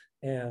site.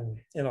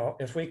 And, you know,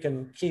 if we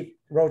can keep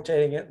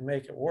rotating it and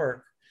make it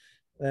work,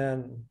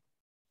 then,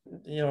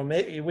 you know,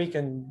 maybe we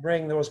can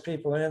bring those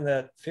people in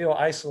that feel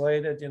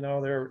isolated, you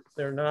know,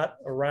 they're not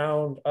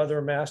around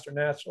other Master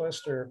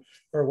Naturalists or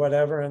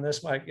whatever. And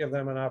this might give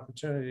them an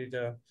opportunity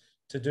to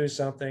do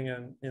something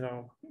and, you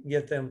know,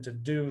 get them to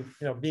do,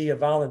 you know, be a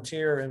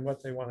volunteer in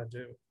what they want to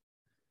do.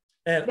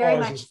 And very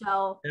much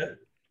so.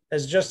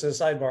 As just a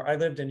sidebar, I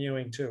lived in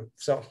Ewing too,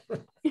 so.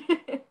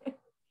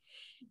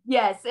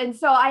 Yes, and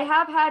so I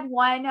have had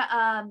one,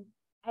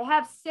 I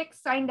have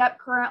 6 signed up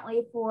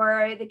currently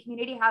for the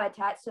community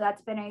habitat. So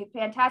that's been a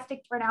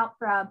fantastic turnout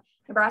from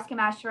Nebraska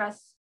Master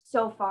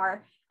so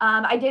far.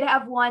 I did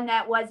have one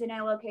that was in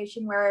a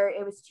location where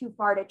it was too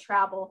far to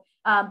travel,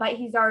 but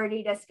he's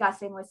already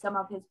discussing with some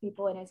of his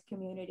people in his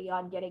community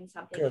on getting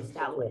something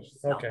established.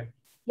 So. Okay.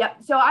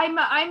 Yep. So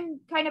I'm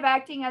kind of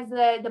acting as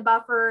the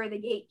buffer, the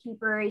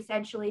gatekeeper,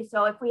 essentially.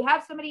 So if we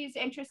have somebody who's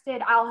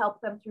interested, I'll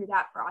help them through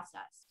that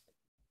process.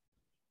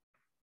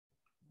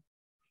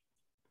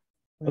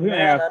 I was going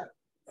to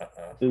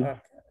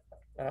ask.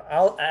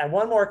 I'll add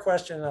one more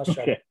question and I'll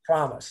shut it.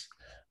 Promise.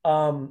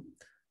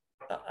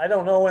 I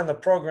don't know when the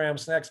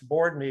program's next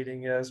board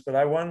meeting is, but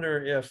I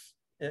wonder if,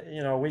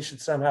 you know, we should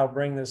somehow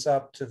bring this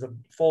up to the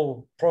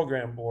full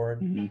program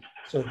board,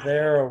 so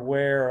they're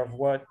aware of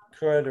what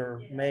could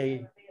or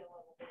may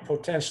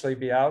potentially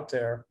be out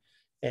there,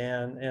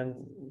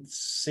 and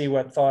see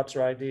what thoughts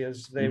or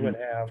ideas they would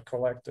have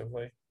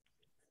collectively.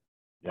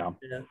 Yeah.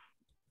 And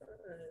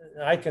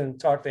I can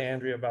talk to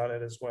Andrea about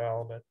it as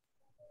well, but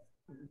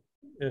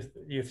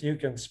if you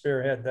can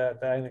spearhead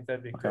that, I think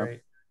that'd be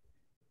great.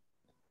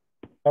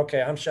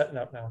 Okay, I'm shutting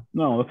up now.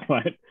 No, that's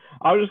fine.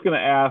 I was just going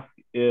to ask,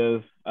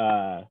 is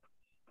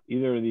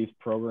either of these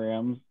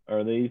programs,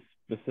 are they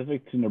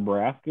specific to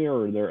Nebraska,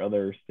 or are there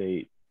other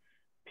state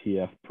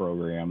PF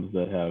programs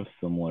that have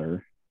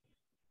similar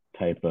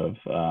type of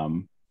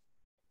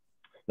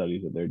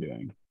studies that they're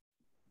doing?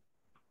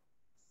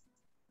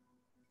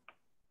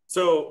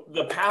 So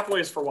the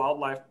Pathways for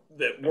Wildlife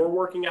that we're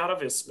working out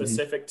of is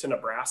specific to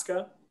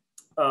Nebraska.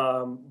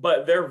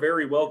 But there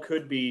very well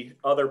could be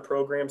other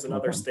programs in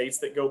other states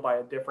that go by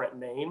a different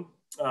name.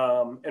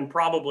 And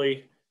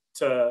probably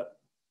to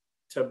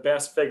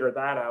best figure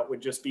that out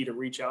would just be to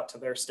reach out to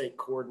their state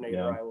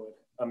coordinator, I would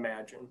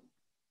imagine.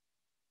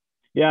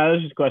 Yeah,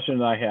 that's just a question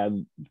that I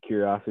had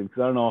curiosity,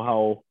 because I don't know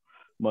how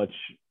much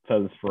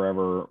Pheasants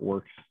Forever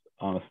works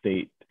on a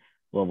state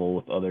level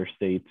with other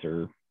states,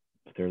 or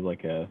if there's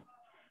like a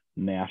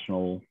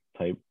national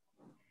type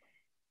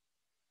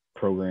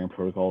program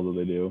protocol that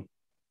they do,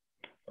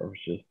 or if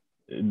it's just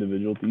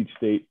individual to each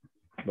state.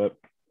 But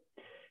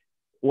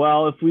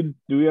well, do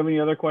we have any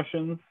other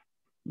questions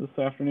this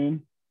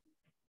afternoon?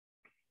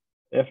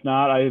 If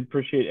not, I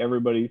appreciate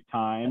everybody's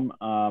time.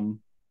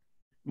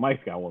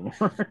 Mike's got one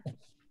more.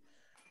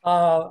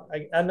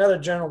 Another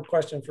general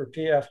question for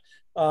PF.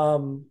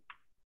 Of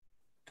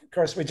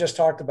course, we just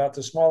talked about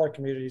the smaller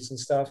communities and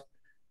stuff.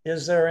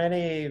 Is there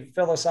any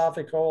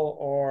philosophical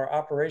or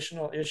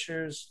operational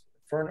issues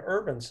for an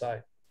urban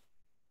site?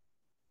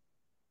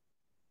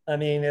 I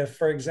mean, if,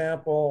 for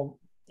example,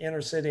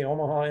 inner city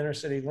Omaha, inner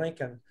city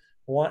Lincoln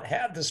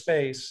had the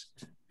space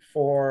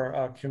for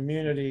a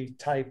community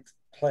type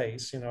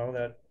place,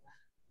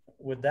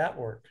 would that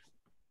work?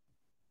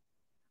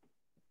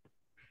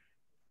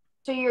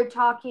 So you're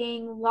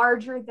talking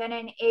larger than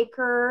an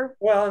acre?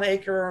 Well, an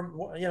acre,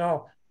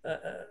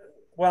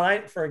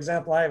 for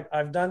example,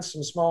 I've done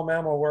some small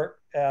mammal work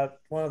at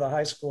one of the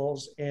high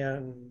schools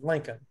in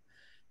Lincoln,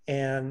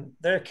 and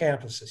their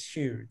campus is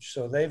huge.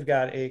 So they've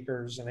got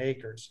acres and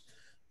acres.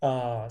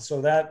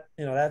 So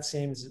that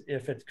seems,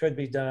 if it could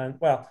be done,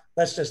 well,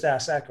 let's just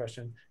ask that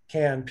question.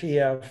 Can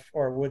PF,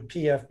 or would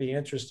PF be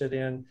interested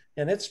in,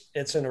 and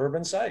it's an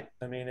urban site.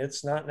 I mean,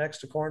 it's not next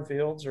to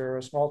cornfields or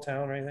a small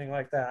town or anything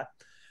like that.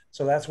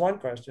 So that's one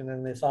question.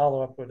 And the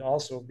follow-up would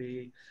also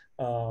be,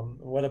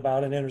 what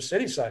about an inner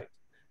city site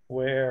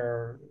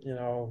where,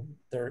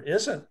 there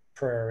isn't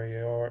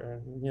prairie,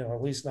 or,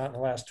 at least not in the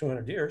last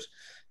 200 years.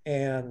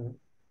 And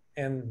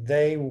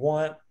they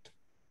want,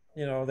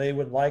 they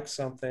would like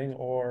something,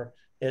 or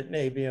it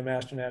may be a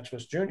Master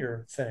Naturalist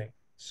Junior thing.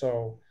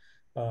 So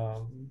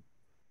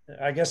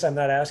I guess I'm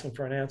not asking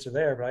for an answer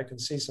there, but I can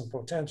see some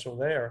potential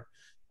there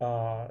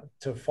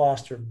to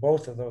foster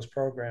both of those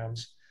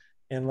programs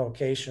in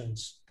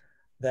locations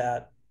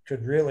that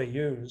could really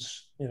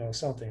use,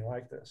 something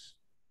like this.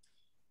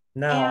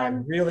 Now I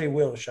really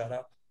will shut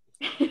up.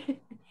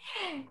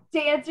 To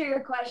answer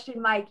your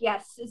question, Mike,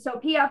 yes. So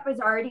PF is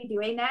already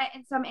doing that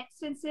in some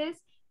instances.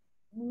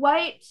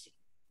 What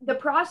the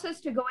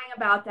process to going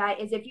about that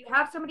is, if you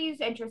have somebody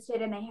who's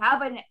interested and they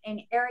have an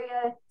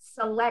area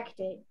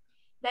selected,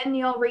 then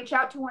you'll reach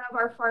out to one of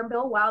our Farm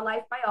Bill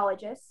wildlife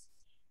biologists,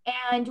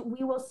 and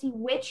we will see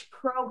which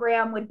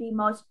program would be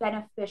most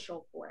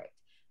beneficial for it.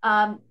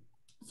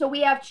 So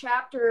we have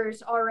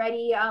chapters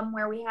already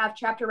where we have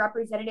chapter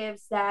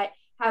representatives that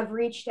have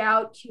reached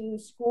out to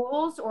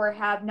schools or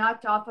have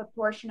knocked off a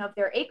portion of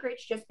their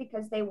acreage just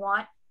because they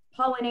want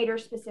pollinator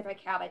specific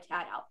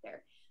habitat out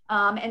there.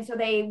 And so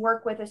they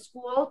work with a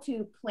school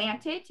to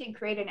plant it and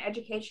create an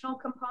educational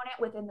component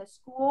within the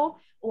school,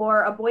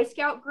 or a Boy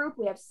Scout group.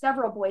 We have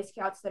several Boy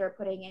Scouts that are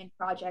putting in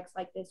projects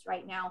like this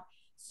right now.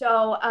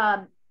 So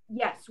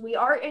yes, we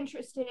are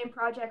interested in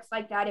projects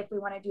like that if we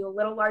want to do a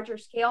little larger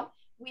scale.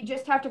 We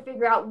just have to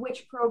figure out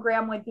which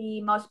program would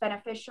be most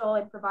beneficial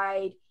and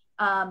provide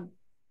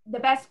the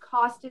best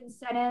cost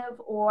incentive,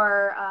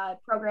 or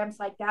programs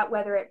like that,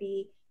 whether it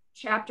be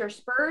chapter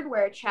spurred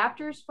where a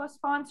chapter's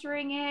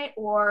sponsoring it,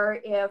 or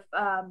if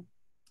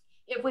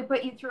we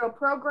put you through a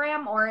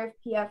program, or if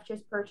PF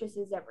just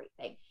purchases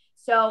everything.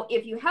 So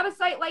if you have a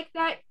site like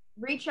that,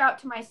 reach out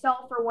to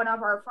myself or one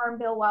of our Farm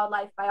Bill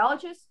wildlife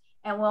biologists,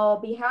 and we'll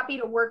be happy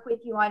to work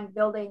with you on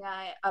building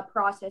a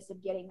process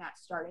of getting that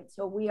started.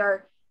 So we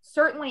are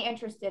certainly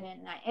interested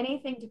in that.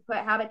 Anything to put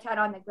habitat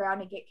on the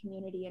ground and get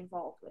community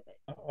involved with it.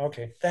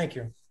 Okay, thank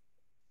you.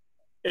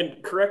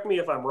 And correct me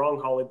if I'm wrong,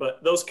 Holly,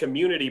 but those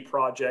community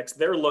projects,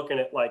 they're looking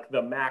at like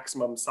the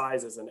maximum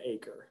size is an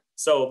acre.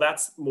 So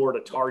that's more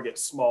to target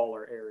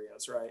smaller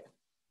areas, right?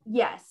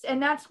 Yes,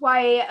 and that's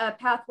why a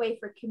pathway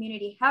for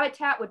community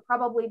habitat would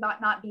probably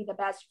not be the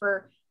best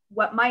for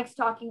what Mike's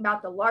talking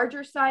about, the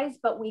larger size,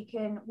 but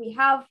we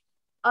have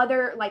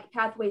other like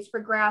pathways for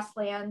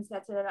grasslands,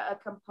 that's a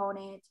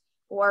component,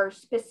 or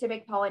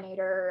specific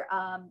pollinator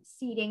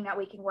seeding that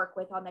we can work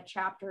with on the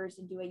chapters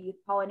and do a youth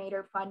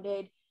pollinator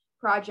funded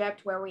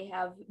project where we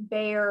have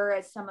Bayer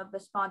as some of the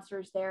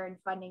sponsors there and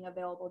funding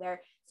available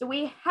there. So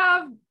we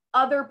have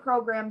other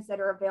programs that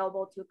are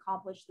available to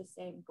accomplish the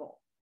same goal.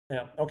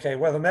 Yeah, okay.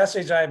 Well, the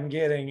message I'm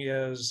getting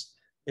is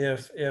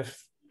if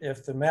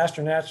the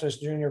Master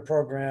Naturalist Junior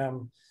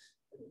program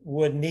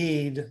would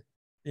need,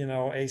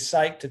 a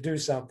site to do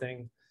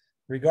something,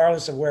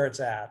 regardless of where it's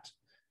at,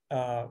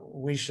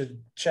 we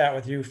should chat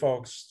with you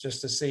folks just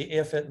to see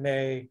if it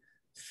may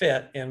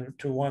fit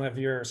into one of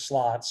your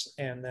slots,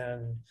 and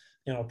then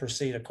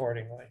proceed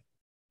accordingly.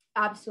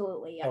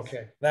 Absolutely, yes.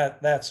 Okay,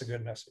 that's a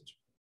good message.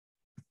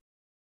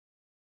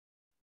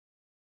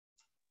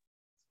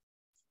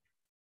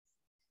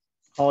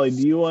 Holly,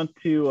 do you want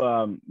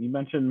to, you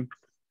mentioned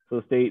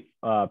the state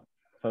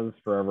Pheasants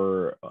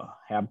Forever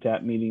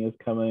habitat meeting is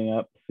coming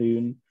up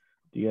soon.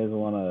 Do you guys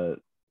want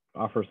to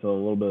offer us a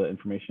little bit of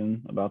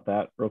information about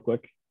that real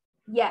quick?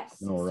 Yes,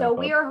 so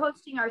we are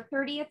hosting our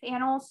 30th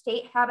annual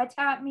state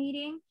habitat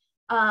meeting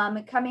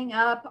coming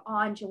up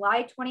on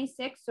July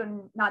 26th,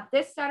 so not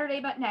this Saturday,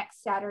 but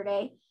next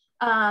Saturday.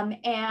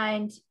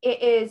 And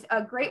it is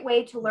a great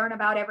way to learn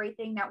about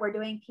everything that we're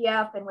doing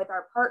PF and with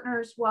our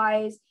partners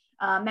wise.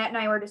 Matt and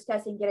I were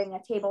discussing getting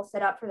a table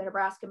set up for the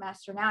Nebraska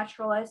Master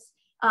Naturalists,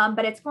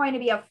 but it's going to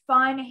be a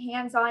fun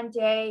hands-on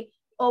day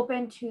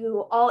open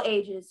to all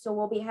ages. So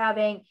we'll be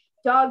having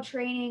dog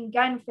training,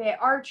 gun fit,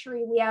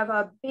 archery. We have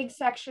a big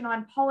section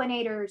on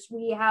pollinators.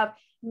 We have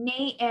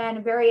Nate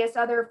and various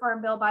other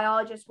Farm Bill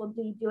biologists will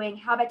be doing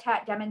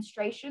habitat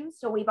demonstrations.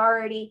 So we've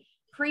already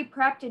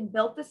pre-prepped and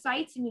built the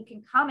sites, and you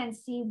can come and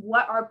see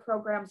what our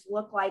programs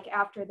look like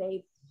after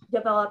they've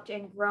developed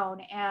and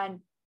grown. And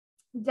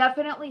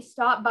definitely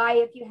stop by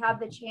if you have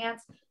the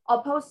chance.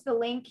 I'll post the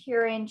link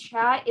here in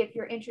chat if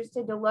you're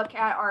interested to look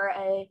at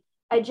our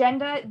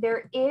agenda.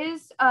 There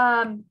is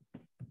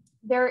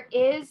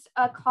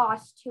a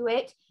cost to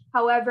it.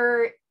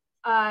 However,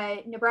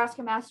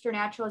 Nebraska Master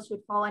Naturalist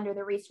would fall under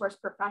the Resource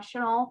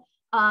Professional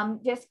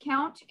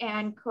discount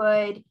and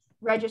could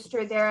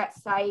register there at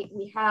site.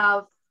 We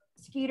have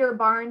Skeeter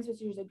Barns,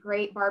 which is a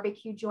great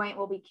barbecue joint.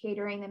 We'll be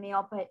catering the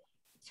meal, but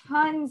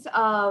tons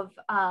of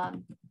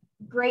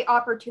great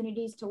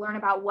opportunities to learn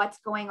about what's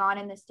going on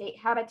in the state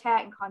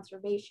habitat and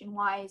conservation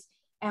wise.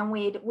 And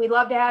we'd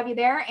love to have you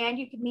there. And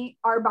you can meet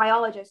our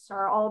biologists.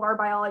 All of our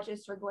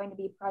biologists are going to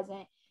be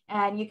present.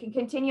 And you can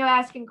continue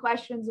asking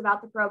questions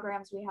about the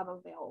programs we have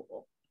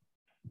available.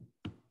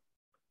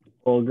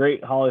 Well,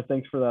 great, Holly.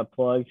 Thanks for that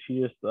plug. She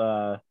just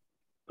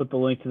put the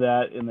link to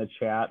that in the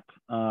chat.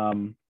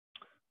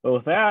 But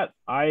with that,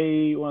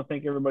 I want to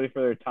thank everybody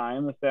for their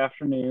time this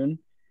afternoon.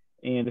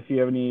 And if you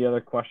have any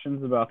other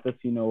questions about this,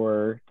 you know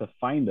where to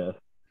find us.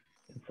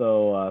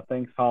 So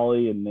thanks,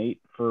 Holly and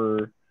Nate,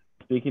 for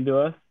speaking to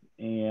us.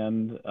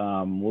 And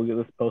we'll get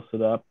this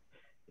posted up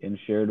and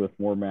shared with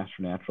more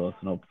Master Naturalists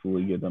and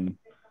hopefully get them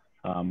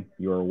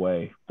your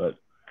way. But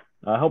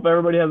I hope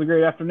everybody has a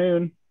great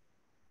afternoon.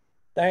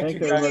 Thank you,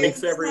 guys.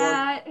 Thanks, everyone.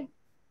 Matt.